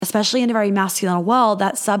especially in a very masculine world,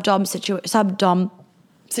 that subdom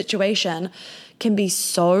situation can be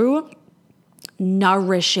so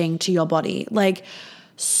nourishing to your body. Like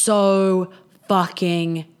so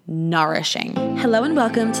fucking nourishing. Hello and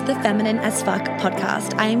welcome to the Feminine as Fuck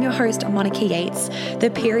podcast. I am your host, Monica Yates, the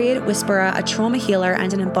period whisperer, a trauma healer,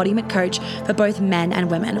 and an embodiment coach for both men and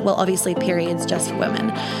women. Well, obviously periods just for women.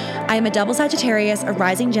 I am a double Sagittarius, a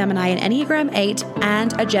rising Gemini, an Enneagram 8,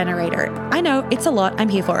 and a generator. I know, it's a lot. I'm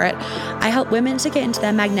here for it. I help women to get into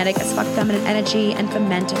their magnetic as fuck feminine energy and for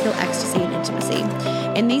men to feel ecstasy and intimacy.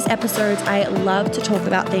 In these episodes, I love to talk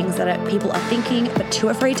about things that people are thinking but too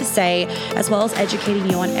afraid to say, as well as educating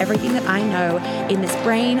you on everything that I know in this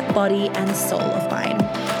brain, body, and soul of mine.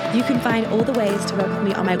 You can find all the ways to work with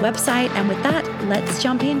me on my website. And with that, let's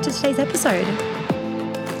jump into today's episode.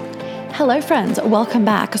 Hello friends, welcome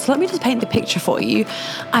back. So let me just paint the picture for you.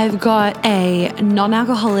 I've got a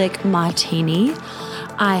non-alcoholic martini.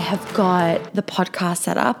 I have got the podcast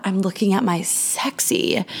set up. I'm looking at my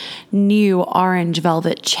sexy new orange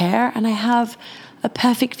velvet chair, and I have a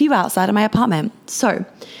perfect view outside of my apartment. So,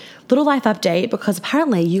 little life update, because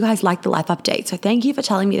apparently you guys like the life update. So thank you for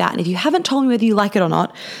telling me that. And if you haven't told me whether you like it or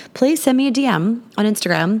not, please send me a DM on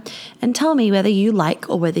Instagram and tell me whether you like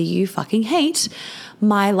or whether you fucking hate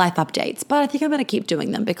my life updates. But I think I'm going to keep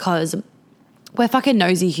doing them because we're fucking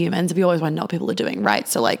nosy humans. We always want to know what people are doing, right?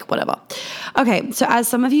 So like, whatever. Okay, so as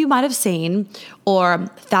some of you might have seen, or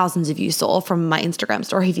thousands of you saw from my Instagram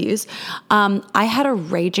story views, I had a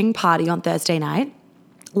raging party on Thursday night.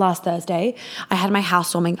 Last Thursday, I had my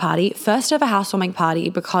housewarming party. First ever housewarming party,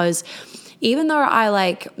 because even though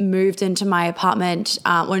I moved into my apartment,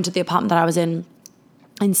 or into the apartment that I was in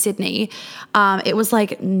Sydney, it was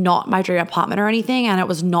not my dream apartment or anything, and it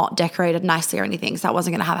was not decorated nicely or anything, so I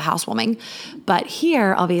wasn't going to have a housewarming. But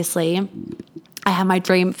here, obviously, I had my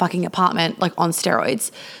dream fucking apartment on steroids.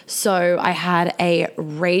 So I had a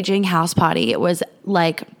raging house party. It was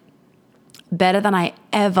better than I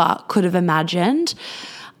ever could have imagined.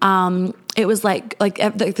 It was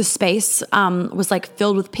the space was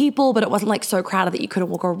filled with people, but it wasn't so crowded that you couldn't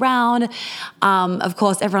walk around. Of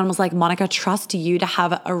course, everyone was like, Monica, trust you to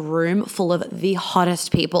have a room full of the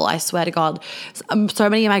hottest people. I swear to God. So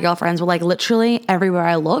many of my girlfriends were literally everywhere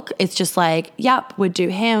I look, it's just yep, would do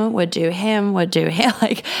him.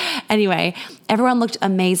 Anyway, everyone looked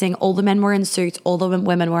amazing. All the men were in suits. All the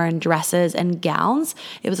women were in dresses and gowns.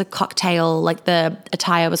 It was a cocktail, the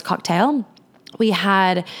attire was cocktail. We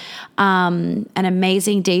had an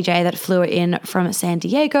amazing DJ that flew in from San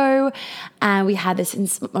Diego, and we had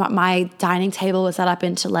my dining table was set up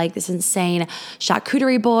into this insane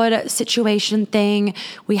charcuterie board situation thing.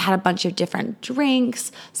 We had a bunch of different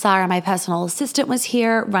drinks. Sarah, my personal assistant, was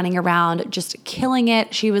here running around just killing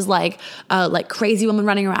it. She was like crazy woman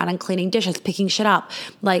running around and cleaning dishes, picking shit up,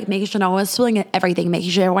 making sure no one was spilling everything,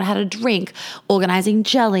 making sure everyone had a drink, organizing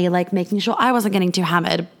jelly, making sure I wasn't getting too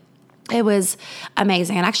hammered. It was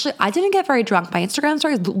amazing. And actually, I didn't get very drunk. My Instagram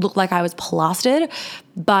stories looked like I was plastered,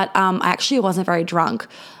 but I actually wasn't very drunk.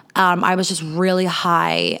 I was just really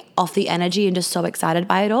high off the energy and just so excited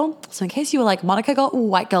by it all. So in case you were like, Monica got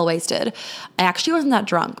white girl wasted, I actually wasn't that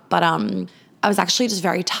drunk, but I was actually just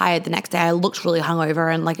very tired the next day. I looked really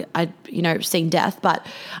hungover and I'd seen death, but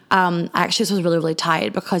I actually just was really, really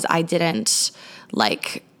tired because I didn't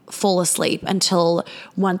fall asleep until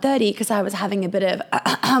 1:30 because I was having a bit of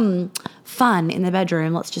fun in the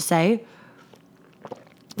bedroom, let's just say.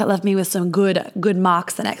 That left me with some good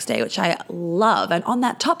marks the next day, which I love. And on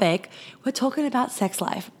that topic, we're talking about sex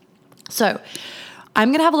life. So I'm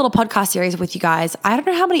going to have a little podcast series with you guys. I don't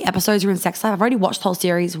know how many episodes are in Sex Life. I've already watched the whole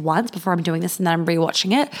series once before I'm doing this, and then I'm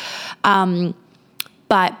rewatching it.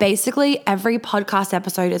 But basically every podcast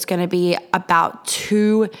episode is going to be it'll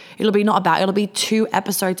be 2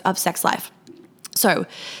 episodes of Sex Life. So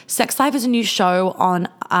Sex Life is a new show on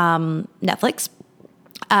Netflix.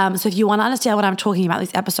 So if you want to understand what I'm talking about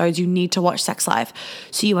these episodes, you need to watch Sex Life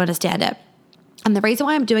so you understand it. And the reason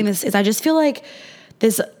why I'm doing this is I just feel like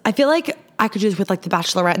I could do this with The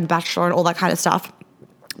Bachelorette and The Bachelor and all that kind of stuff.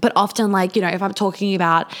 But often if I'm talking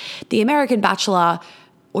about The American Bachelor,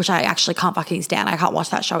 which I actually can't fucking stand. I can't watch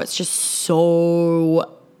that show. It's just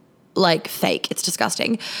so fake. It's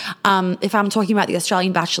disgusting. If I'm talking about The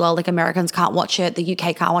Australian Bachelor, Americans can't watch it, the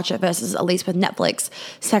UK can't watch it, versus at least with Netflix,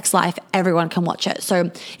 Sex Life, everyone can watch it. So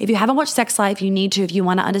if you haven't watched Sex Life, you need to, if you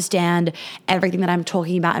want to understand everything that I'm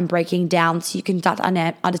talking about and breaking down so you can start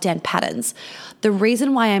to understand patterns. The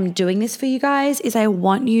reason why I'm doing this for you guys is I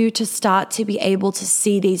want you to start to be able to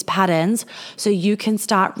see these patterns so you can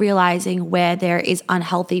start realizing where there is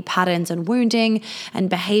unhealthy patterns and wounding and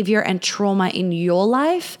behavior and trauma in your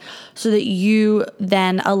life so that you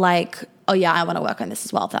then are like, oh yeah, I want to work on this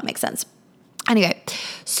as well, if that makes sense. Anyway,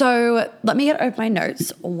 so let me get open my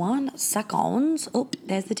notes. 1 second. Oh,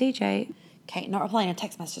 there's the DJ. Okay, not replying to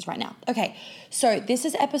text messages right now. Okay, so this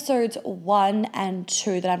is episodes 1 and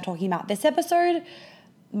 2 that I'm talking about. This episode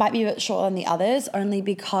might be a bit shorter than the others, only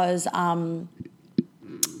because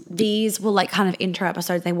these were like kind of intro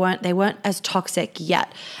episodes. They weren't as toxic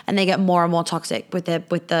yet, and they get more and more toxic with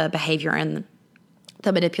the behavior and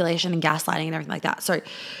the manipulation and gaslighting and everything like that. So,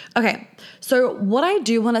 okay. So what I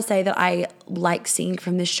do want to say that I like seeing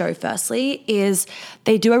from this show, firstly, is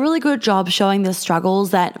they do a really good job showing the struggles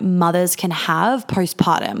that mothers can have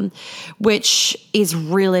postpartum, which is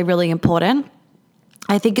really, really important.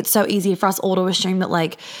 I think it's so easy for us all to assume that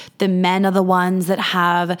like the men are the ones that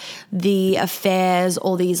have the affairs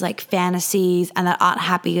or these like fantasies and that aren't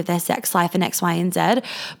happy with their sex life and X, Y, and Z.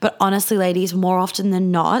 But honestly, ladies, more often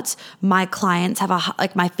than not, my clients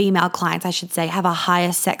my female clients, I should say, have a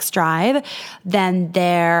higher sex drive than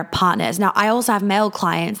their partners. Now, I also have male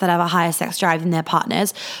clients that have a higher sex drive than their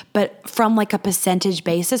partners, but from like a percentage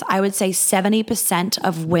basis, I would say 70%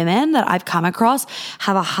 of women that I've come across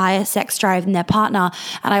have a higher sex drive than their partner.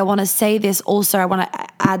 And I want to say this also, I want to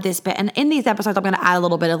add this bit. And in these episodes, I'm going to add a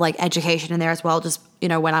little bit of like education in there as well, just,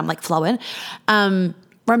 when I'm like flowing.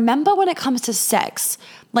 Remember when it comes to sex,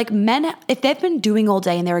 like men, if they've been doing all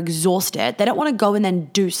day and they're exhausted, they don't want to go and then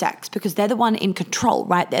do sex because they're the one in control,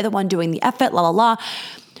 right? They're the one doing the effort, la, la, la.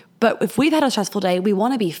 But if we've had a stressful day, we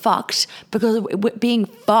want to be fucked because being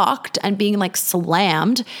fucked and being like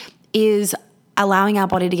slammed is allowing our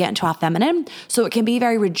body to get into our feminine. So it can be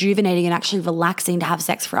very rejuvenating and actually relaxing to have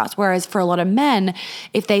sex for us. Whereas for a lot of men,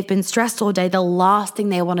 if they've been stressed all day, the last thing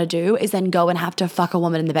they want to do is then go and have to fuck a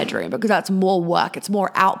woman in the bedroom because that's more work. It's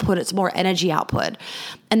more output. It's more energy output.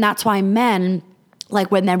 And that's why men,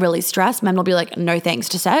 like when they're really stressed, men will be like, no thanks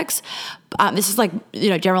to sex. This is like,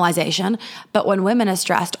 generalization. But when women are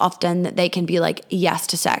stressed, often they can be like, yes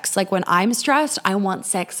to sex. Like when I'm stressed, I want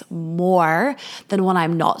sex more than when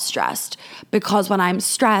I'm not stressed. Because when I'm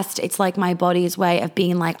stressed, it's like my body's way of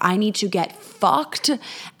being like, I need to get fucked.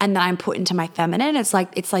 And then I'm put into my feminine. It's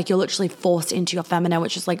like you're literally forced into your feminine,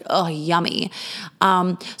 which is like, oh, yummy.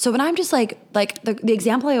 So when I'm just like the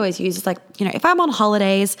example I always use is like, if I'm on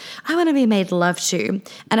holidays, I want to be made love to.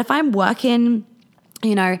 And if I'm working,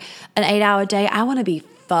 an 8-hour day, I want to be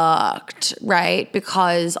fucked, right?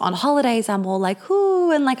 Because on holidays, I'm all like,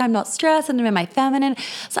 ooh, and like I'm not stressed and I'm in my feminine.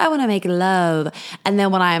 So I want to make love. And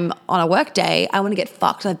then when I'm on a work day, I want to get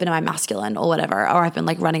fucked. I've been in my masculine or whatever, or I've been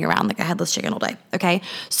like running around like a headless chicken all day. Okay.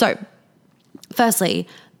 So firstly,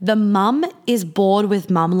 the mum is bored with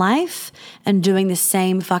mum life and doing the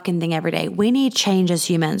same fucking thing every day. We need change as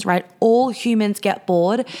humans, right? All humans get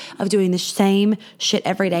bored of doing the same shit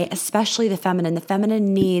every day, especially the feminine. The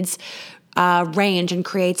feminine needs range and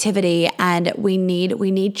creativity, and we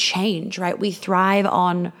need change, right? We thrive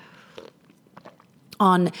on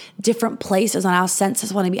different places, on our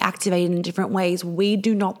senses want to be activated in different ways. We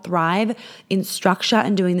do not thrive in structure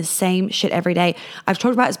and doing the same shit every day. I've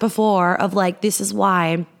talked about this before of like, this is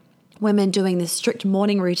why women doing this strict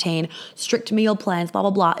morning routine, strict meal plans, blah, blah,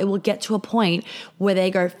 blah, it will get to a point where they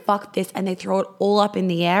go, fuck this, and they throw it all up in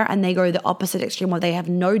the air and they go the opposite extreme where they have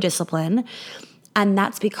no discipline. And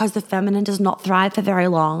that's because the feminine does not thrive for very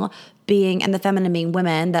long. And the feminine being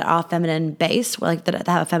women that are feminine based, like that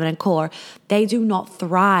have a feminine core, they do not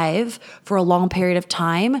thrive for a long period of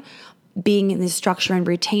time being in this structure and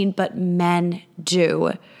routine, but men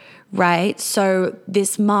do, right? So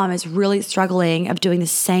this mom is really struggling of doing the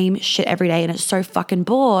same shit every day and it's so fucking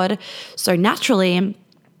bored. So naturally,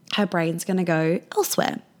 her brain's gonna go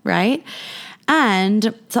elsewhere, right?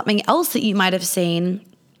 And something else that you might have seen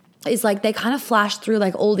is like they kind of flash through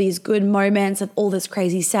like all these good moments of all this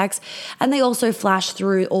crazy sex, and they also flash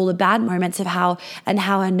through all the bad moments of how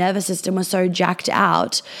her nervous system was so jacked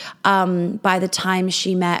out by the time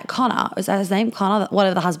she met Connor. Is that his name? Connor?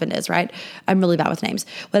 Whatever the husband is, right? I'm really bad with names.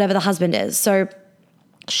 Whatever the husband is. So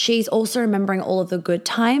she's also remembering all of the good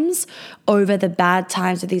times over the bad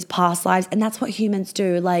times of these past lives, and that's what humans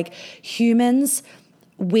do. Like humans,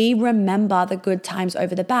 we remember the good times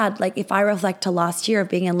over the bad. Like if I reflect to last year of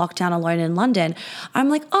being in lockdown alone in London, I'm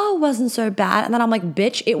like, oh, it wasn't so bad. And then I'm like,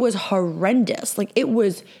 bitch, it was horrendous. Like it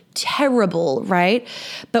was terrible, right?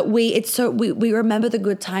 But we remember the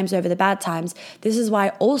good times over the bad times. This is why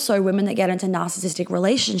also women that get into narcissistic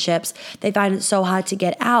relationships, they find it so hard to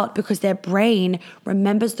get out because their brain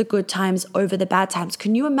remembers the good times over the bad times.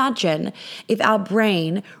 Can you imagine if our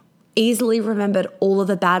brain easily remembered all of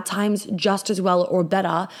the bad times just as well or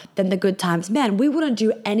better than the good times, man, we wouldn't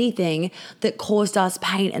do anything that caused us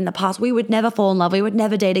pain in the past. We would never fall in love. We would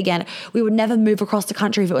never date again. We would never move across the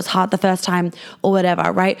country if it was hard the first time or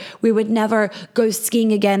whatever, right? We would never go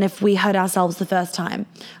skiing again if we hurt ourselves the first time,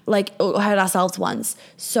 like, or hurt ourselves once.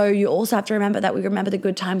 So you also have to remember that we remember the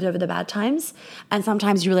good times over the bad times. And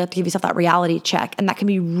sometimes you really have to give yourself that reality check. And that can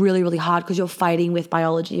be really, really hard because you're fighting with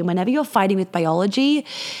biology. And whenever you're fighting with biology,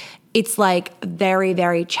 it's like very,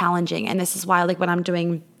 very challenging. And this is why, like, when I'm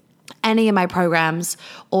doing any of my programs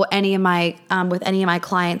or any of my, with any of my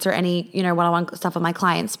clients or any, one-on-one stuff with my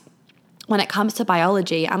clients, when it comes to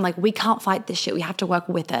biology, I'm like, we can't fight this shit. We have to work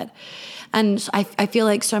with it. And I feel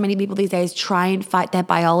like so many people these days try and fight their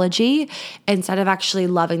biology instead of actually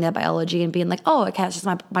loving their biology and being like, oh, okay, that's just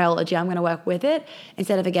my biology. I'm going to work with it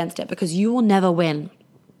instead of against it, because you will never win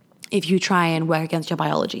if you try and work against your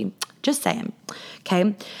biology. Just saying.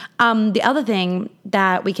 Okay. The other thing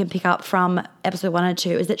that we can pick up from episode 1 and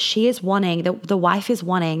 2 is that she is wanting, the wife is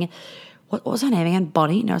wanting, what was her name again?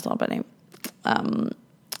 Bonnie? No, it's not Bonnie.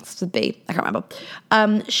 It's a B. I can't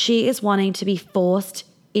remember. She is wanting to be forced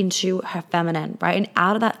into her feminine, right? And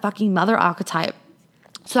out of that fucking mother archetype.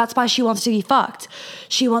 So that's why she wants to be fucked.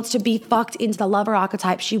 She wants to be fucked into the lover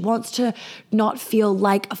archetype. She wants to not feel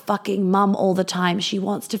like a fucking mum all the time. She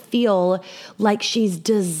wants to feel like she's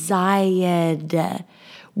desired.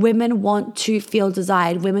 Women want to feel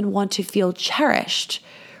desired. Women want to feel cherished,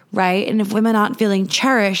 right? And if women aren't feeling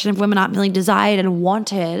cherished and if women aren't feeling desired and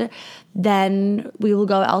wanted, then we will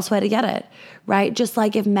go elsewhere to get it, right? Just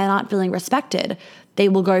like if men aren't feeling respected, they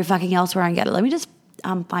will go fucking elsewhere and get it. Let me just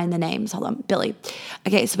find the names. Hold on. Billy.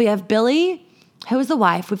 Okay, so we have Billy, who is the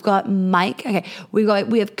wife. We've got Mike. Okay,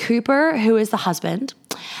 we have Cooper, who is the husband.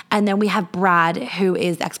 And then we have Brad, who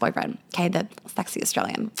is the ex-boyfriend. Okay, the sexy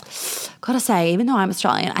Australian. Gotta say, even though I'm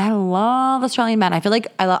Australian, I love Australian men. I feel like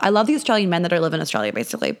I love the Australian men that don't live in Australia,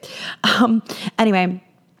 basically. Anyway,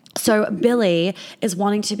 so Billy is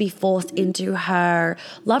wanting to be forced into her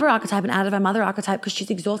lover archetype and out of her mother archetype because she's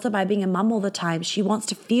exhausted by being a mum all the time. She wants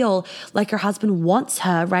to feel like her husband wants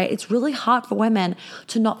her, right? It's really hard for women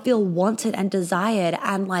to not feel wanted and desired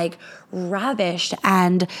and like ravished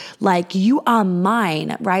and like, you are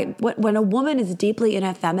mine, right? When a woman is deeply in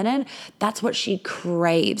her feminine, that's what she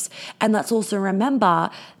craves. And let's also remember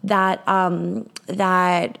that,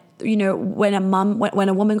 when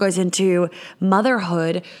a woman goes into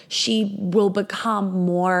motherhood, she will become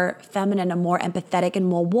more feminine and more empathetic and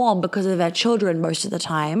more warm because of her children most of the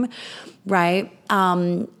time, right?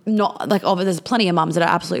 Not like, there's plenty of moms that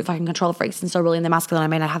are absolute fucking control freaks and so really in the masculine. I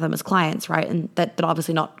mean, I have them as clients, right? And that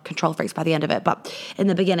obviously not control freaks by the end of it, but in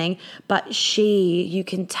the beginning. But you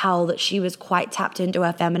can tell that she was quite tapped into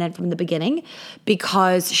her feminine from the beginning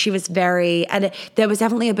because she was and there was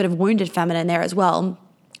definitely a bit of wounded feminine there as well.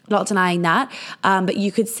 Not denying that, but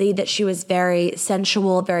you could see that she was very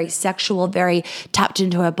sensual, very sexual, very tapped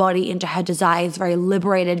into her body, into her desires, very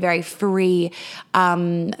liberated, very free,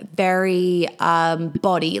 very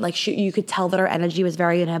body. Like you could tell that her energy was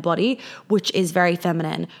very in her body, which is very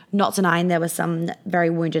feminine. Not denying there was some very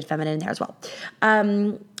wounded feminine in there as well.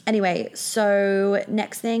 Anyway, so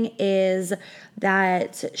next thing is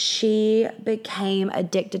that she became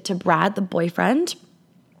addicted to Brad, the boyfriend,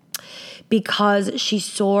 because she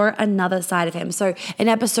saw another side of him. So in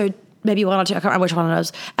episode maybe 1 or 2, I can't remember which one it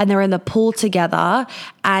was, and they're in the pool together,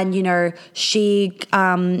 and they're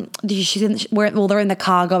in the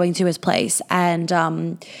car going to his place,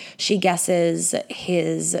 and she guesses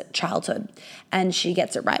his childhood, and she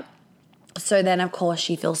gets it right. So then, of course,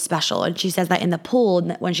 she feels special. And she says that in the pool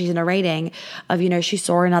when she's narrating of, she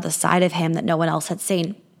saw another side of him that no one else had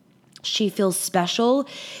seen. She feels special.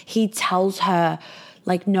 He tells her,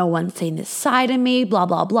 like, no one's seen this side of me, blah,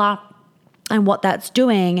 blah, blah. And what that's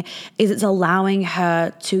doing is it's allowing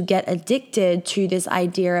her to get addicted to this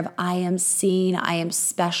idea of I am seen, I am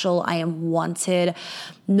special, I am wanted.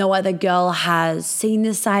 No other girl has seen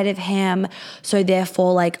this side of him. So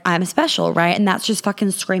therefore, like, I'm special, right? And that's just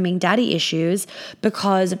fucking screaming daddy issues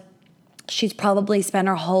because she's probably spent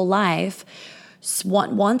her whole life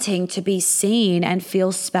wanting to be seen and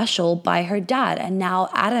feel special by her dad. And now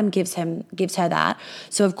Adam gives her that.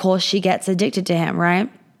 So of course she gets addicted to him, right?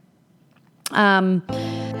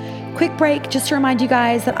 Quick break, just to remind you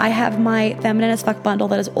guys that I have my Feminine as Fuck bundle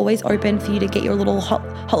that is always open for you to get your little hot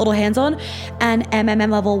little hands on, and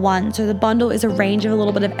MMM level 1. So the bundle is a range of a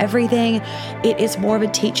little bit of everything. It is more of a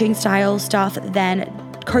teaching style stuff than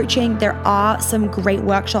coaching. There are some great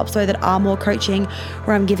workshops though that are more coaching,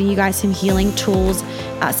 where I'm giving you guys some healing tools,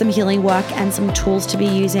 some healing work and some tools to be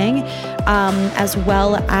using, as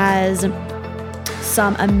well as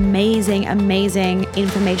some amazing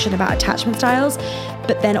information about attachment styles,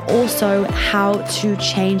 but then also how to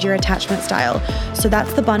change your attachment style. So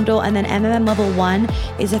that's the bundle. And then MMM Level 1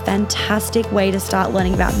 is a fantastic way to start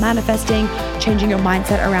learning about manifesting, changing your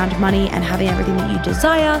mindset around money and having everything that you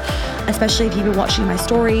desire, especially if you've been watching my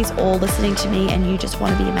stories or listening to me and you just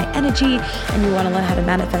want to be in my energy and you want to learn how to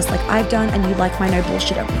manifest like I've done and you like my no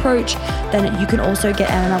bullshit approach, then you can also get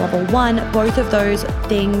MMM Level 1. Both of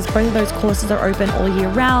those courses are open all year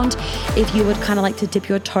round if you would kind of like to dip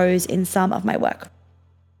your toes in some of my work.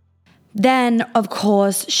 Then, of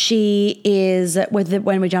course, she is,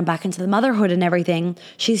 when we jump back into the motherhood and everything,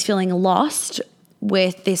 she's feeling lost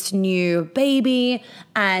with this new baby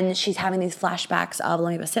and she's having these flashbacks of, let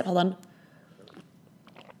me have a sip, hold on.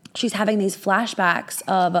 She's having these flashbacks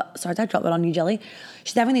of, sorry, I dropped it on you, Jelly.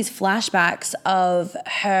 She's having these flashbacks of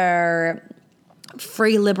her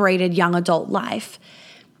free, liberated young adult life.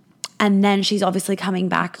 And then she's obviously coming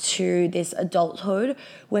back to this adulthood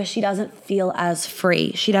where she doesn't feel as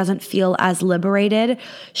free. She doesn't feel as liberated.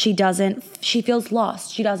 She feels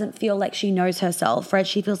lost. She doesn't feel like she knows herself, right?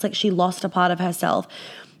 She feels like she lost a part of herself.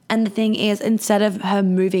 And the thing is, instead of her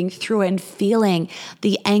moving through and feeling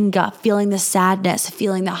the anger, feeling the sadness,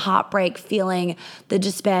 feeling the heartbreak, feeling the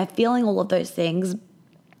despair, feeling all of those things,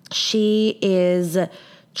 she is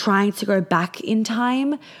trying to go back in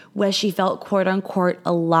time where she felt quote unquote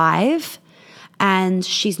alive, and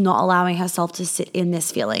she's not allowing herself to sit in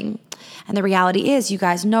this feeling. And the reality is, you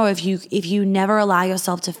guys know, if you never allow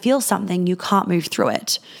yourself to feel something, you can't move through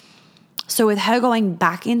it. So with her going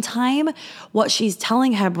back in time, what she's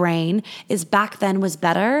telling her brain is back then was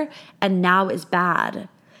better and now is bad.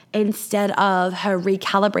 Instead of her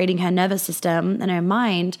recalibrating her nervous system and her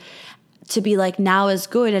mind to be like, now is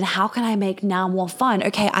good, and how can I make now more fun?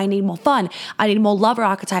 Okay, I need more fun. I need more lover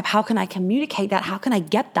archetype. How can I communicate that? How can I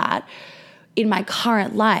get that in my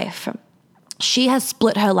current life? She has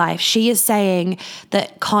split her life. She is saying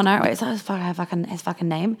that Connor, wait, is that his fucking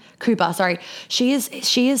name? Cooper, sorry. She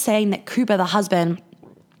is saying that Cooper, the husband,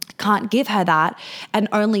 can't give her that, and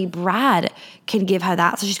only Brad can give her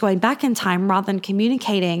that. So she's going back in time rather than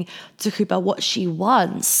communicating to Cooper what she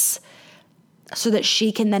wants, so that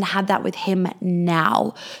she can then have that with him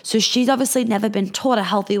now. So she's obviously never been taught a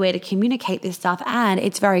healthy way to communicate this stuff. And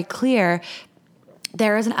it's very clear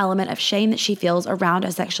there is an element of shame that she feels around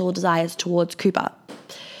her sexual desires towards Cooper,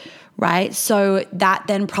 right? So that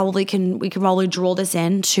then we can probably draw this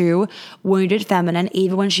into wounded feminine,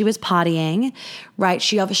 even when she was partying, right?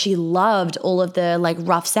 She obviously loved all of the like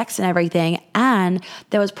rough sex and everything. And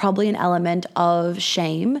there was probably an element of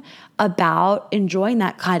shame about enjoying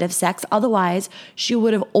that kind of sex. Otherwise, she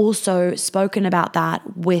would have also spoken about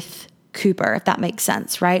that with Cooper, if that makes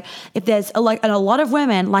sense, right? If there's and a lot of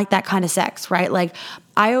women like that kind of sex, right? Like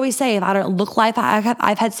I always say, if I don't look like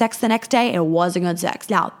I've had sex the next day, it wasn't good sex.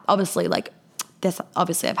 Now, obviously,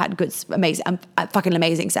 I've had good, amazing, fucking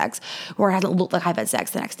amazing sex where it hasn't looked like I've had sex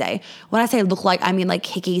the next day. When I say look like, I mean like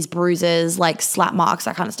hickeys, bruises, like slap marks,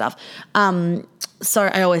 that kind of stuff. So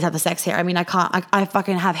I always have the sex hair. I mean, I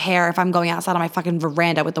fucking have hair if I'm going outside on my fucking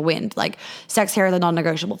veranda with the wind. Like sex hair is a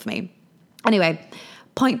non-negotiable for me. Anyway,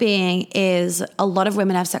 point being is a lot of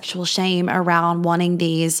women have sexual shame around wanting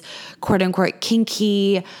these quote unquote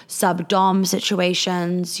kinky sub-dom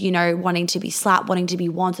situations, wanting to be slapped, wanting to be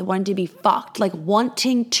wanted, wanting to be fucked, like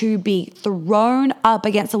wanting to be thrown up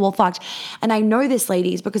against the wall fucked. And I know this,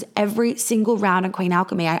 ladies, because every single round in Queen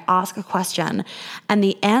Alchemy, I ask a question and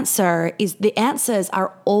the answers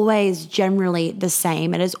are always generally the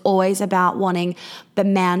same. It is always about wanting the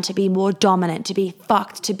man to be more dominant, to be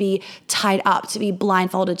fucked, to be tied up, to be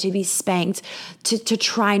blindfolded, to be spanked, to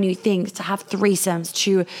try new things, to have threesomes,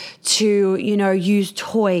 to use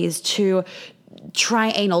toys, to try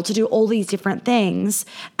anal, to do all these different things.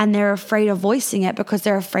 And they're afraid of voicing it because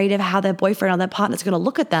they're afraid of how their boyfriend or their partner's going to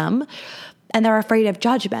look at them. And they're afraid of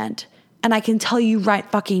judgment. And I can tell you right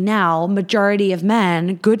fucking now, majority of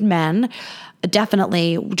men, good men,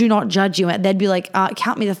 definitely do not judge you. They'd be like,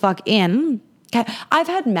 count me the fuck in. Okay. I've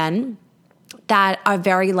had men that are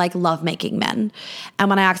very like lovemaking men. And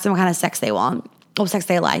when I ask them what kind of sex they want or sex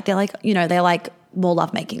they like, they're like, they like more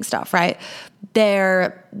lovemaking stuff, right?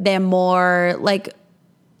 They're more like,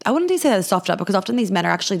 I wouldn't say they're softer because often these men are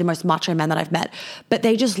actually the most macho men that I've met, but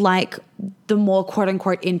they just like the more quote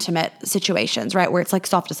unquote intimate situations, right? Where it's like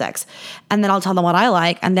softer sex. And then I'll tell them what I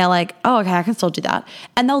like and they're like, oh, okay, I can still do that.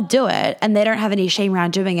 And they'll do it and they don't have any shame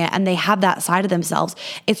around doing it. And they have that side of themselves.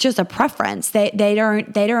 It's just a preference. They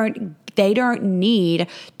don't need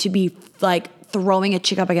to be like throwing a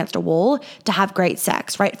chick up against a wall to have great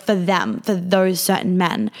sex, right? For them, for those certain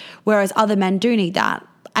men. Whereas other men do need that.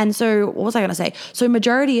 And so what was I going to say? So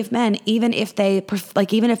majority of men, even if they,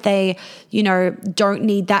 don't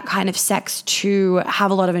need that kind of sex to have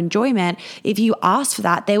a lot of enjoyment, if you ask for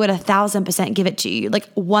that, they would 1,000% give it to you,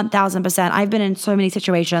 like 1,000%. I've been in so many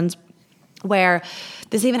situations where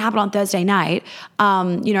this even happened on Thursday night.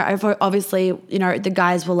 Obviously, the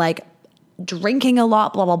guys were like drinking a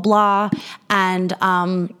lot, blah, blah, blah. And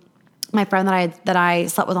my friend that I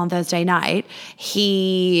slept with on Thursday night,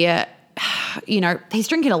 he's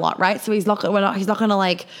drinking a lot, right? So he's not going to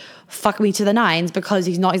like fuck me to the nines because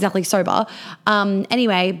he's not exactly sober.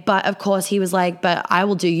 Anyway, but of course he was like, but I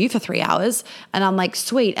will do you for 3 hours. And I'm like,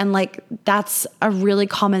 sweet. And like, that's a really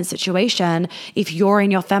common situation. If you're in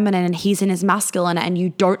your feminine and he's in his masculine and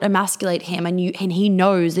you don't emasculate him and he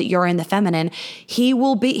knows that you're in the feminine, he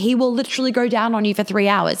will literally go down on you for 3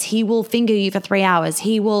 hours. He will finger you for 3 hours.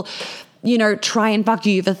 He will, try and fuck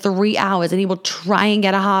you for 3 hours, and he will try and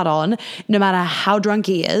get a hard on no matter how drunk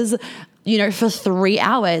he is, for 3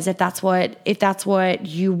 hours, if that's what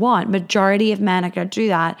you want. Majority of men are going to do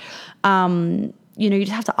that. You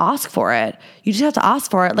just have to ask for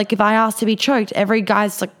it. Like if I ask to be choked, every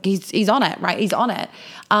guy's like, he's on it, right? He's on it.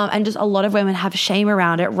 And just a lot of women have shame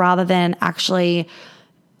around it rather than actually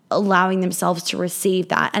allowing themselves to receive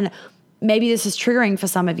that. And maybe this is triggering for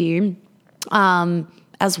some of you,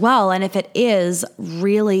 as well. And if it is,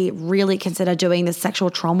 really, really consider doing the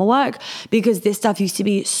sexual trauma work, because this stuff used to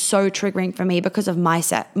be so triggering for me because of my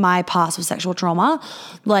past with sexual trauma.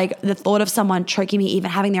 Like the thought of someone choking me,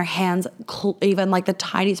 even having their hands even like the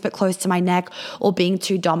tiniest bit close to my neck or being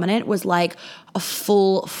too dominant was like a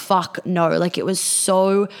full fuck no. Like it was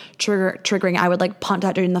so triggering. I would like punch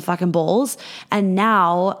that dude in the fucking balls. And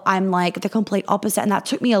now I'm like the complete opposite. And that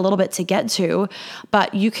took me a little bit to get to,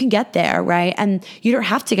 but you can get there, right? And you don't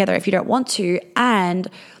have to get there if you don't want to. And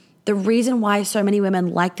the reason why so many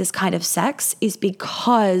women like this kind of sex is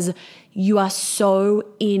because you are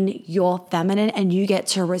so in your feminine and you get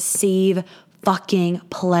to receive fucking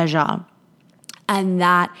pleasure. And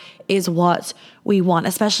that is what we want,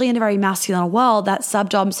 especially in a very masculine world. That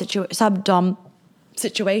subdom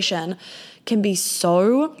situation can be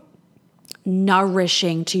so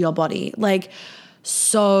nourishing to your body, like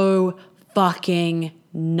so fucking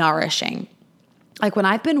nourishing. Like when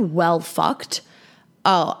I've been well fucked,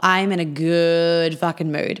 I'm in a good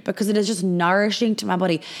fucking mood because it is just nourishing to my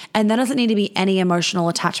body. And there doesn't need to be any emotional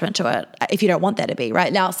attachment to it if you don't want there to be,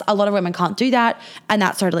 right? Now, a lot of women can't do that, and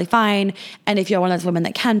that's totally fine. And if you're one of those women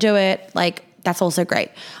that can do it, like that's also great.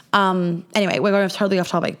 Anyway, we're going totally off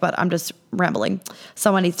topic, but I'm just rambling.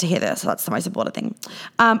 Someone needs to hear this. So that's the most important thing.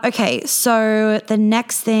 Okay, so the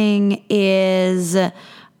next thing is, okay.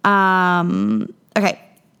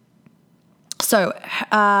 So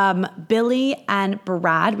Billy and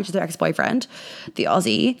Brad, which is their ex-boyfriend, the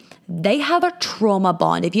Aussie, they have a trauma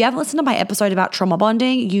bond. If you haven't listened to my episode about trauma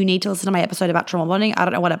bonding, you need to listen to my episode about trauma bonding. I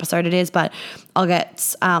don't know what episode it is, but I'll get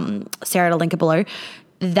Sarah to link it below.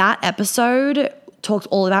 That episode talks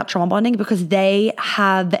all about trauma bonding because they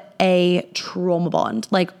have a trauma bond,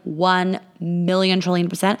 like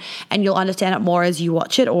 1,000,000,000,000,000%. And you'll understand it more as you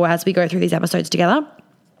watch it or as we go through these episodes together.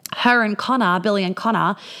 Her and Connor, Billy and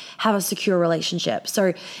Connor, have a secure relationship.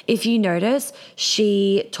 So if you notice,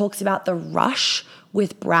 she talks about the rush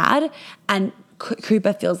with Brad and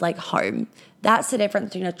Cooper feels like home. That's the difference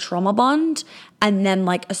between a trauma bond and then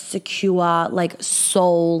like a secure, like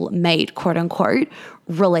soulmate, quote unquote,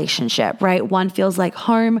 relationship, right? One feels like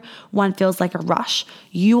home, one feels like a rush.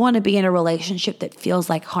 You want to be in a relationship that feels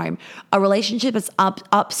like home. A relationship that's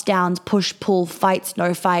ups, downs, push, pull, fights,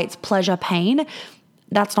 no fights, pleasure, pain.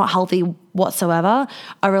 That's not healthy whatsoever.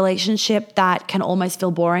 A relationship that can almost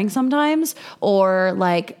feel boring sometimes or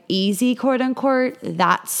like easy, quote unquote,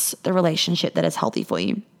 that's the relationship that is healthy for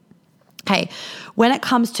you. Okay, when it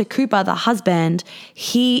comes to Cooper, the husband,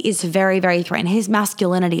 he is very, very threatened. His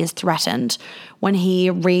masculinity is threatened when he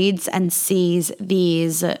reads and sees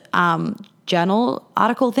these journal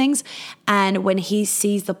article things. And when he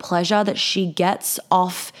sees the pleasure that she gets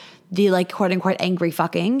off the like quote unquote angry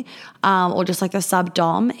fucking, or just like the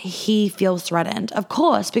subdom, he feels threatened. Of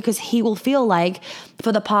course, because he will feel like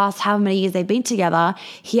for the past how many years they've been together,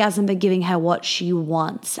 he hasn't been giving her what she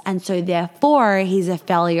wants. And so therefore he's a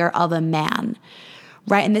failure of a man,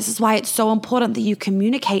 right? And this is why it's so important that you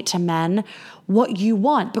communicate to men what you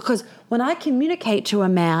want. Because when I communicate to a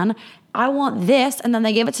man, I want this, and then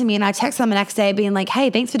they give it to me and I text them the next day being like, hey,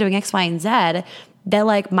 thanks for doing X, Y, and Z. They're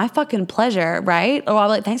like, my fucking pleasure, right? Or I'm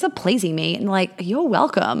like, thanks for pleasing me. And like, you're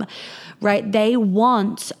welcome, right? They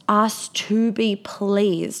want us to be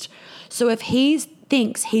pleased. So if he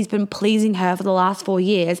thinks he's been pleasing her for the last 4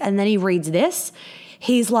 years and then he reads this,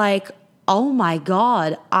 he's like, oh my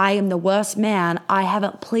God, I am the worst man. I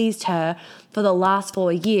haven't pleased her for the last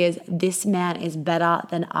 4 years. This man is better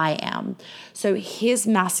than I am. So his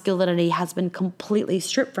masculinity has been completely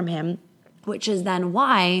stripped from him, which is then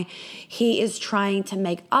why he is trying to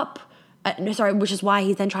make up, which is why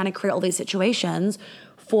he's then trying to create all these situations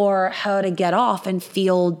for her to get off and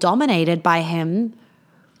feel dominated by him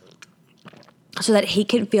so that he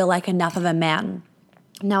can feel like enough of a man.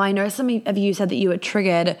 Now, I know some of you said that you were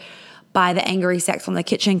triggered by the angry sex on the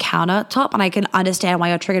kitchen countertop, and I can understand why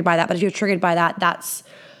you're triggered by that. But if you're triggered by that, that's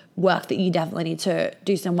work that you definitely need to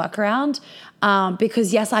do some work around.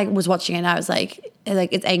 Because yes, I was watching it and I was like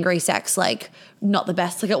it's angry sex, like not the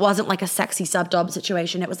best. Like it wasn't like a sexy sub-dom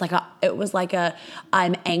situation. It was like a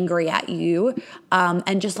I'm angry at you,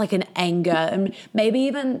 and just like an anger. And maybe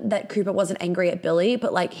even that Cooper wasn't angry at Billy,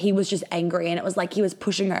 but like he was just angry, and it was like he was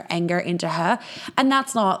pushing her anger into her, and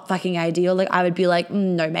that's not fucking ideal. Like I would be like,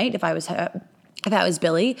 no, mate, if I was her, if that was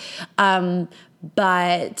Billy. And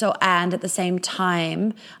at the same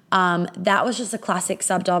time, that was just a classic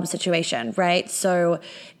sub-dom situation, right? So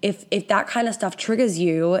if that kind of stuff triggers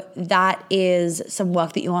you, that is some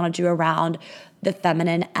work that you want to do around the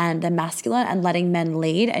feminine and the masculine and letting men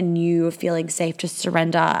lead and you feeling safe to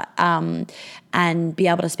surrender and be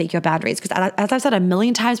able to speak your boundaries. Because as I've said a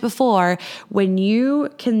million times before, when you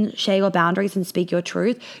can share your boundaries and speak your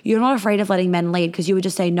truth, you're not afraid of letting men lead because you would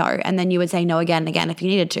just say no and then you would say no again and again if you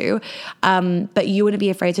needed to. But you wouldn't be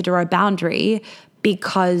afraid to draw a boundary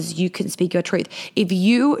because you can speak your truth. If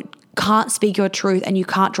you can't speak your truth and you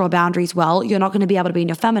can't draw boundaries well, you're not going to be able to be in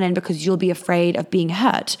your feminine because you'll be afraid of being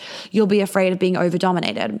hurt. You'll be afraid of being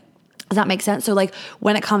over-dominated. Does that make sense? So like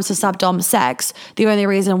when it comes to sub-dom sex, the only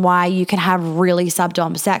reason why you can have really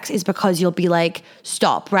sub-dom sex is because you'll be like,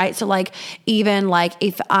 stop, right? So like even like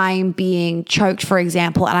if I'm being choked, for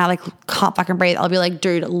example, and I like can't fucking breathe, I'll be like,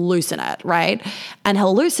 dude, loosen it, right? And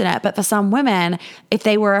he'll loosen it. But for some women, if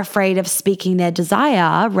they were afraid of speaking their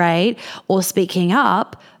desire, right, or speaking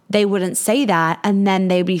up, they wouldn't say that and then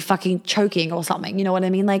they'd be fucking choking or something. You know what I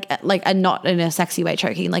mean? Like and not in a sexy way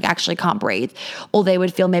choking, like actually can't breathe. Or they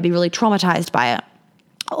would feel maybe really traumatized by it.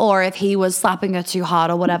 Or if he was slapping her too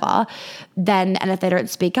hard or whatever, then, and if they don't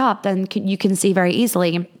speak up, then you can see very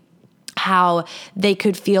easily how they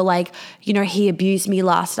could feel like, you know, he abused me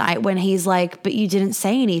last night when he's like, but you didn't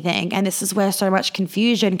say anything. And this is where so much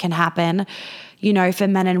confusion can happen, you know, for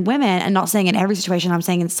men and women, and not saying in every situation, I'm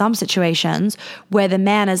saying in some situations where the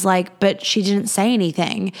man is like, but she didn't say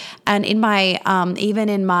anything. And in my, even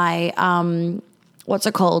in my,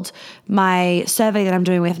 my survey that I'm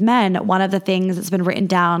doing with men, one of the things that's been written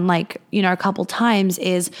down, like, you know, a couple times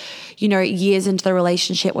is, you know, years into the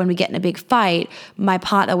relationship when we get in a big fight, my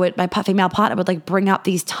female partner would like bring up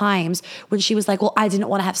these times when she was like, well, I didn't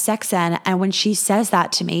want to have sex then. And when she says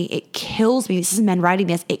that to me, it kills me. This is men writing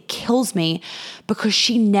this. It kills me because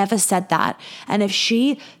she never said that. And if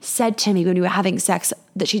she said to me when we were having sex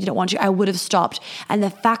that she didn't want to, I would have stopped. And the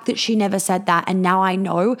fact that she never said that, and now I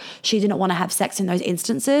know she didn't want to have sex in those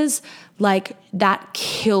instances, like that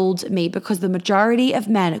killed me, because the majority of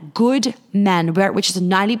men, good men, which is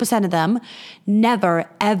 90% of them, never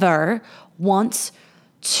ever want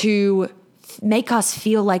to make us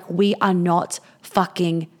feel like we are not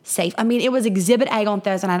fucking safe. I mean, it was Exhibit A on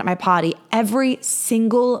Thursday night at my party. Every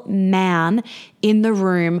single man in the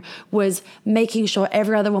room was making sure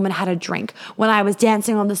every other woman had a drink. When I was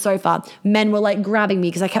dancing on the sofa, men were like grabbing me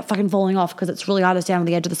because I kept fucking falling off because it's really hard to stand on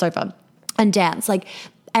the edge of the sofa and dance. Like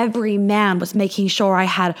every man was making sure I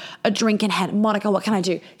had a drink in hand. Monica, what can I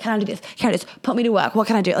do? Can I do this? Can I do this? Put me to work. What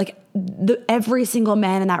can I do? Like every single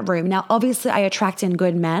man in that room. Now, obviously I attract in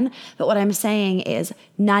good men, but what I'm saying is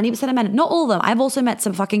 90% of men, not all of them. I've also met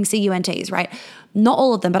some fucking CUNTs, right? Not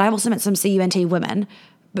all of them, but I've also met some CUNT women.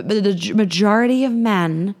 But the majority of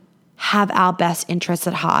men have our best interests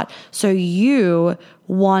at heart. So you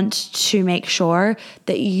want to make sure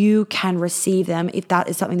that you can receive them if that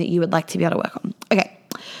is something that you would like to be able to work on. Okay.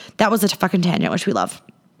 That was a fucking tangent, which we love.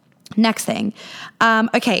 Next thing.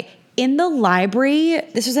 Okay. In the library,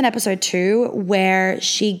 this was in episode 2 where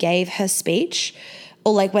she gave her speech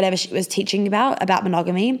or like whatever she was teaching about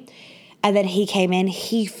monogamy. And then he came in,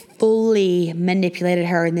 he fully manipulated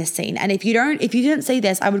her in this scene. And if you didn't see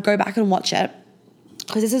this, I would go back and watch it,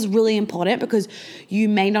 because this is really important, because you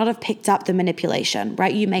may not have picked up the manipulation,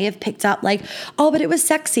 right? You may have picked up like, oh, but it was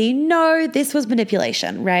sexy. No, this was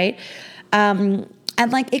manipulation, right?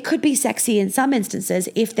 And like it could be sexy in some instances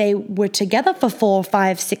if they were together for 4,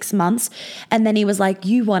 5, 6 months and then he was like,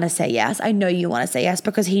 you want to say yes. I know you want to say yes,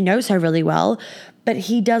 because he knows her really well. but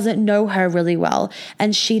he doesn't know her really well.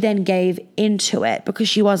 And she then gave into it because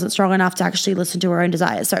she wasn't strong enough to actually listen to her own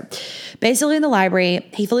desires. So basically in the library,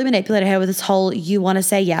 he fully manipulated her with this whole you want to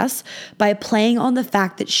say yes by playing on the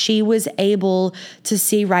fact that she was able to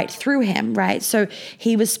see right through him, right? So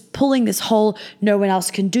he was pulling this whole no one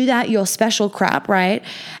else can do that, you're special crap, right?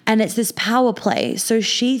 And it's this power play. So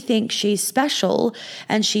she thinks she's special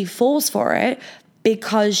and she falls for it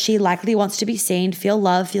because she likely wants to be seen, feel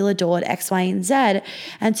loved, feel adored, X, Y, and Z.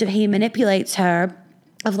 And so he manipulates her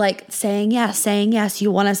of like saying yes,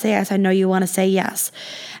 you want to say yes, I know you want to say yes.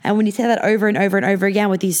 And when you say that over and over and over again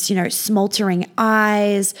with these, smoldering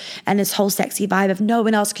eyes and this whole sexy vibe of no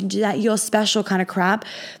one else can do that, you're special kind of crap,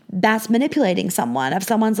 that's manipulating someone. If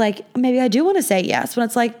someone's like, maybe I do want to say yes, when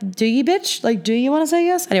it's like, do you, bitch? Like, do you want to say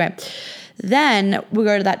yes? Anyway, then we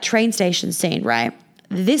go to that train station scene, right?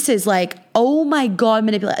 This is like, oh my God,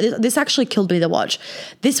 manipulation. This actually killed me to watch.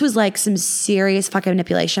 This was like some serious fucking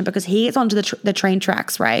manipulation because he gets onto the train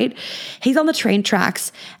tracks, right? He's on the train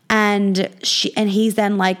tracks and he's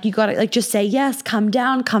then like, you gotta like just say yes, come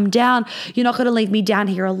down. You're not gonna leave me down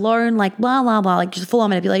here alone, like blah, blah, blah, like just full on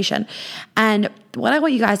manipulation. And what I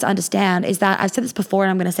want you guys to understand is that I've said this before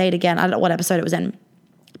and I'm gonna say it again. I don't know what episode it was in.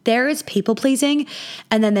 There is people pleasing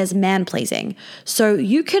and then there's man pleasing. So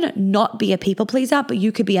you can not be a people pleaser, but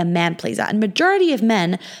you could be a man pleaser. And majority of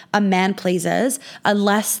men are man pleasers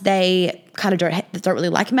unless they kind of don't really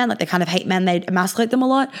like men, like they kind of hate men, they emasculate them a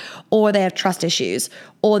lot, or they have trust issues,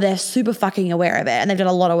 or they're super fucking aware of it and they've done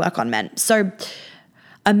a lot of work on men. So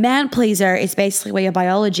a man pleaser is basically where your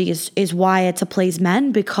biology is wired to please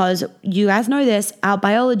men because you guys know this, our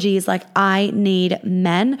biology is like, I need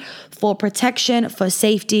men for protection, for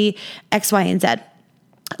safety, X, Y, and Z.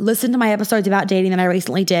 Listen to my episodes about dating that I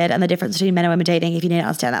recently did and the difference between men and women dating if you need to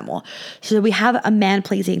understand that more. So we have a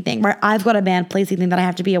man-pleasing thing, right? I've got a man-pleasing thing that I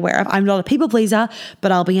have to be aware of. I'm not a people pleaser,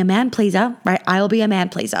 but I'll be a man pleaser, right? I'll be a man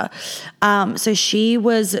pleaser. So she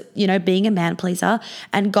was, being a man pleaser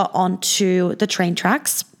and got onto the train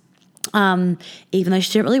tracks, even though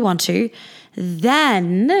she didn't really want to.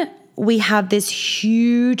 Then we have this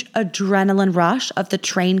huge adrenaline rush of the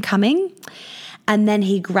train coming. And then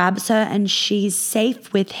he grabs her and she's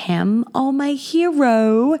safe with him. Oh, my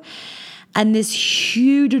hero. And this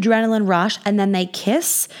huge adrenaline rush. And then they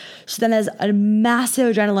kiss. So then there's a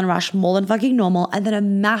massive adrenaline rush, more than fucking normal. And then a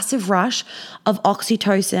massive rush of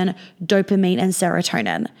oxytocin, dopamine, and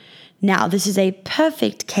serotonin. Now, this is a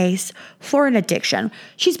perfect case for an addiction.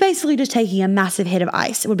 She's basically just taking a massive hit of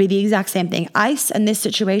ice. It would be the exact same thing. Ice in this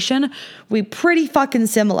situation would be pretty fucking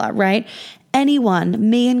similar, right? Anyone,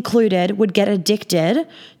 me included, would get addicted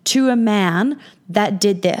to a man that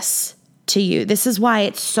did this to you. This is why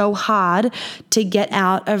it's so hard to get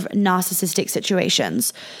out of narcissistic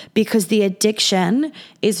situations, because the addiction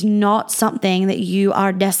is not something that you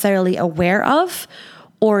are necessarily aware of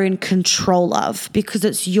or in control of, because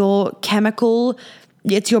it's your chemical,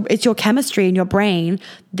 it's your chemistry in your brain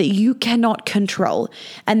that you cannot control.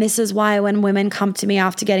 And this is why when women come to me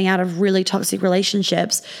after getting out of really toxic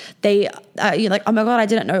relationships, you're like, oh my God, I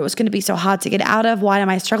didn't know it was going to be so hard to get out of. Why am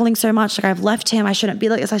I struggling so much? Like, I've left him. I shouldn't be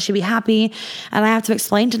like this. I should be happy. And I have to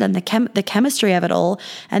explain to them the chemistry of it all.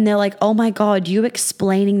 And they're like, oh my God, you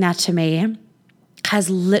explaining that to me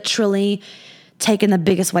has literally taken the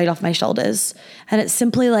biggest weight off my shoulders. And it's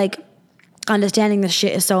simply like understanding this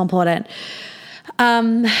shit is so important.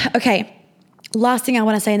 Okay. Last thing I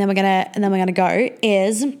want to say, and then we're gonna go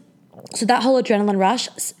is, so that whole adrenaline rush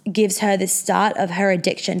gives her the start of her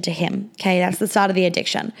addiction to him. Okay, that's the start of the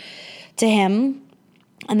addiction to him,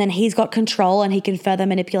 and then he's got control and he can further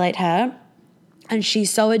manipulate her, and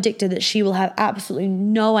she's so addicted that she will have absolutely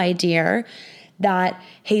no idea that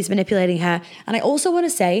he's manipulating her. And I also want to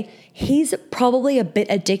say he's probably a bit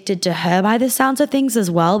addicted to her by the sounds of things as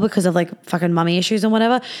well, because of like fucking mummy issues and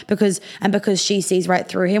whatever, because she sees right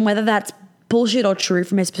through him. Whether that's bullshit or true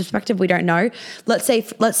from his perspective, we don't know. Let's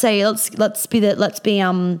assume that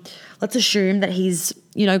he's,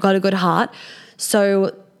 got a good heart.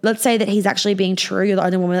 So let's say that he's actually being true. You're the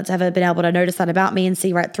only woman that's ever been able to notice that about me and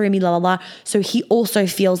see right through me, la la la. So he also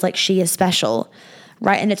feels like she is special.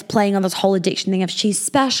 Right. And it's playing on this whole addiction thing of she's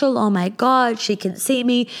special. Oh my God, she can see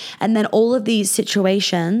me. And then all of these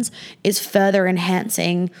situations is further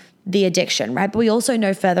enhancing the addiction, right? But we also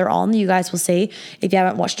know further on, you guys will see if you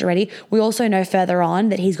haven't watched already, we also know further on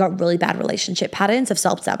that he's got really bad relationship patterns of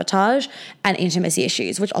self-sabotage and intimacy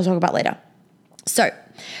issues, which I'll talk about later. So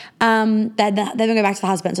then we go back to the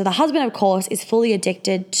husband. So the husband, of course, is fully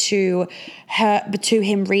addicted to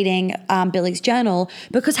him reading Billy's journal,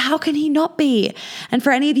 because how can he not be? And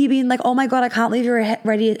for any of you being like, oh my God, I can't believe you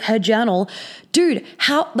read her journal. Dude,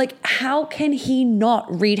 how can he not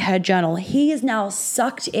read her journal? He is now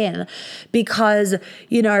sucked in because,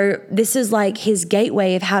 this is like his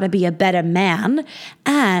gateway of how to be a better man.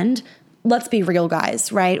 And let's be real,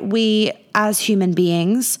 guys, right? We as human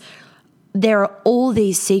beings, there are all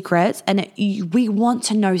these secrets, and we want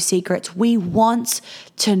to know secrets. We want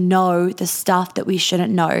to know the stuff that we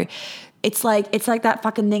shouldn't know. It's like that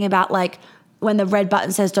fucking thing about like when the red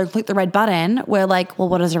button says don't click the red button, we're like, well,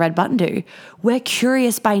 what does a red button do? We're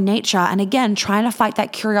curious by nature. And again, trying to fight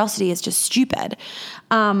that curiosity is just stupid.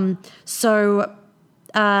 He wants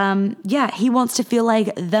to feel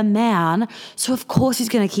like the man. So of course he's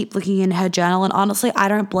going to keep looking in her journal. And honestly, I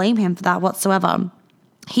don't blame him for that whatsoever.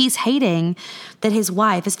 He's hating that his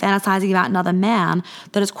wife is fantasizing about another man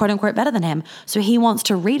that is quote unquote better than him. So he wants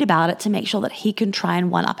to read about it to make sure that he can try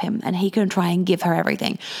and one up him and he can try and give her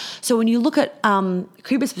everything. So when you look at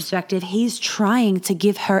Cooper's perspective, he's trying to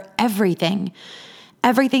give her everything.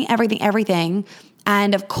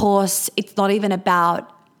 And of course, it's not even about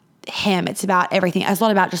him. It's about everything. It's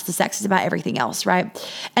not about just the sex. It's about everything else, right?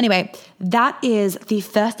 Anyway, that is the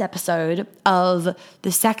first episode of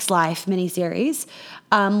the Sex Life miniseries.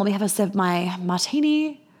 Let me have a sip of my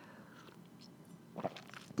martini.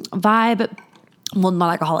 Vibe. Well,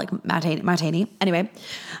 non-alcoholic martini. Anyway,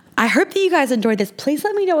 I hope that you guys enjoyed this. Please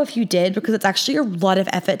let me know if you did, because it's actually a lot of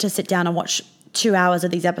effort to sit down and watch 2 hours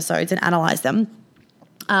of these episodes and analyze them.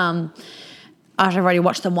 I've already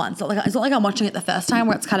watched them once. It's not like I'm watching it the first time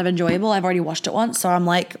where it's kind of enjoyable. I've already watched it once, so I'm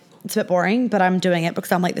like, it's a bit boring, but I'm doing it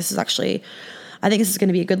because I'm like, I think this is going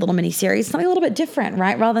to be a good little mini series, something a little bit different,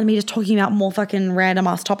 right? Rather than me just talking about more fucking random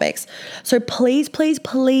ass topics. So please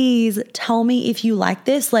tell me if you like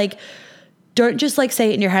this. Like, don't just like say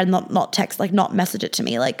it in your head and not text, like not message it to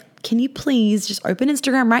me. Like, can you please just open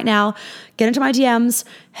Instagram right now, get into my DMs.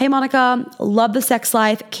 Hey, Monica, love the Sex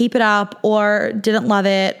Life. Keep it up, or didn't love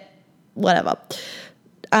it. Whatever.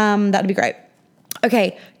 That'd be great.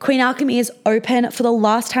 Okay, Queen Alchemy is open for the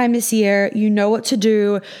last time this year. You know what to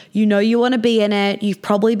do. You know you want to be in it. You've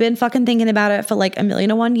probably been fucking thinking about it for like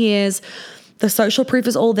 1,000,001 years. The social proof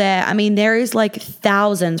is all there. I mean, there is like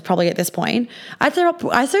thousands probably at this point. I'd say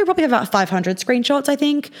we probably have about 500 screenshots, I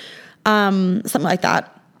think. Something like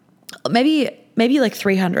that. Maybe like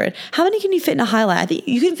 300. How many can you fit in a highlight? I think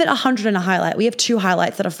you can fit 100 in a highlight. We have 2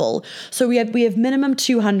 highlights that are full. So we have minimum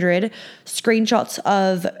 200 screenshots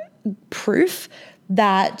of proof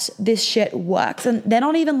that this shit works. And they're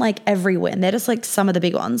not even like every win. They're just like some of the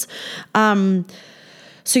big ones.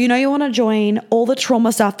 So you want to join all the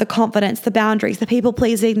trauma stuff, the confidence, the boundaries, the people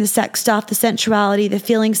pleasing, the sex stuff, the sensuality, the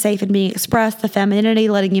feeling safe and being expressed, the femininity,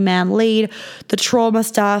 letting your man lead, the trauma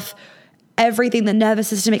stuff, everything, the nervous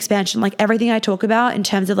system expansion, like everything I talk about in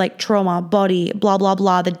terms of like trauma, body, blah, blah,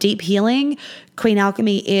 blah, the deep healing. Queen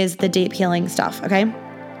Alchemy is the deep healing stuff, okay?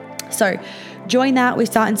 So join that. We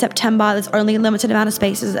start in September. There's only a limited amount of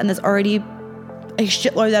spaces, and there's already a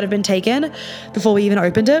shitload that have been taken before we even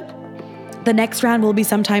opened it. The next round will be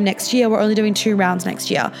sometime next year. We're only doing 2 rounds next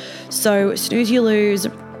year. So snooze, you lose.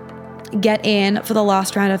 Get in for the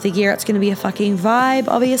last round of the year. It's going to be a fucking vibe,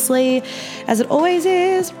 obviously, as it always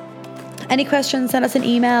is. Any questions, send us an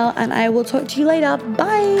email, and I will talk to you later.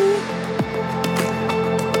 Bye.